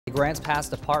Grants Pass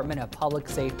Department of Public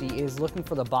Safety is looking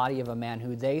for the body of a man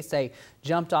who they say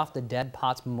jumped off the Dead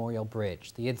Pots Memorial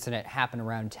Bridge. The incident happened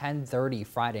around 10:30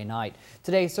 Friday night.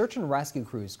 Today, search and rescue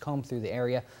crews combed through the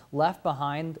area. Left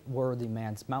behind were the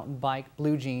man's mountain bike,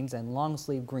 blue jeans, and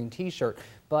long-sleeve green t-shirt,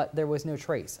 but there was no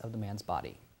trace of the man's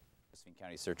body. Josephine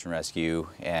County Search and Rescue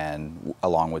and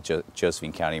along with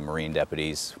Josephine County Marine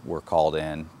deputies were called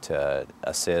in to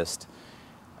assist.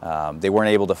 They weren't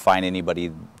able to find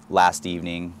anybody last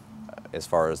evening as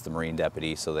far as the Marine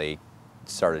deputy, so they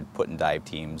started putting dive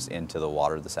teams into the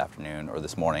water this afternoon or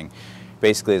this morning,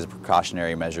 basically as a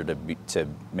precautionary measure to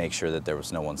make sure that there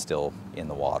was no one still in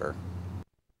the water.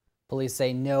 Police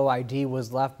say no ID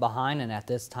was left behind, and at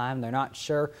this time they're not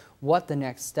sure what the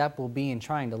next step will be in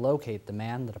trying to locate the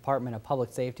man. The Department of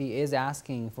Public Safety is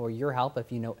asking for your help.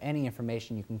 If you know any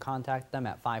information, you can contact them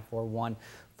at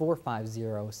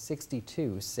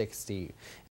 541-450-6260.